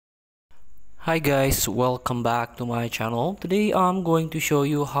Hi guys, welcome back to my channel. Today I'm going to show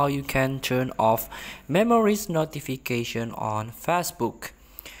you how you can turn off memories notification on Facebook.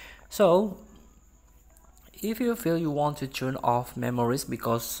 So if you feel you want to turn off memories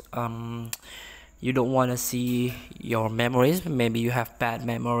because you don't want to see your memories, maybe you have bad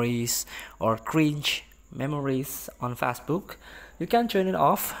memories or cringe memories on Facebook, you can turn it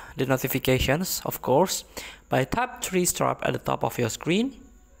off the notifications, of course, by tap three star at the top of your screen.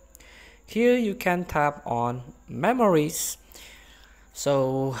 Here you can tap on memories.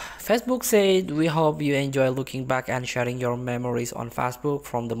 So Facebook said, we hope you enjoy looking back and sharing your memories on Facebook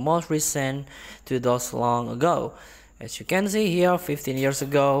from the most recent to those long ago. As you can see here, 15 years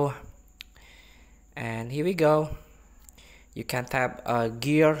ago. And here we go. You can tap a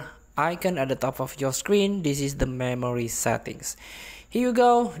gear icon at the top of your screen. This is the memory settings. Here you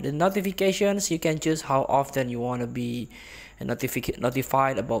go, the notifications. You can choose how often you want to be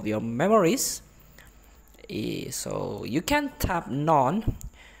notified about your memories. So you can tap none,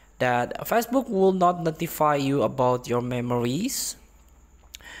 that Facebook will not notify you about your memories.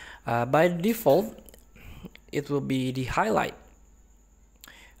 By default, it will be the highlight.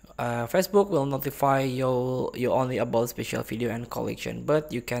 Facebook will notify you only about special video and collection,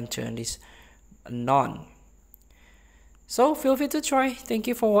 but you can turn this none. So feel free to try. Thank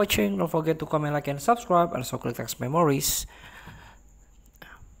you for watching. Don't forget to comment, like, and subscribe, and also click text memories.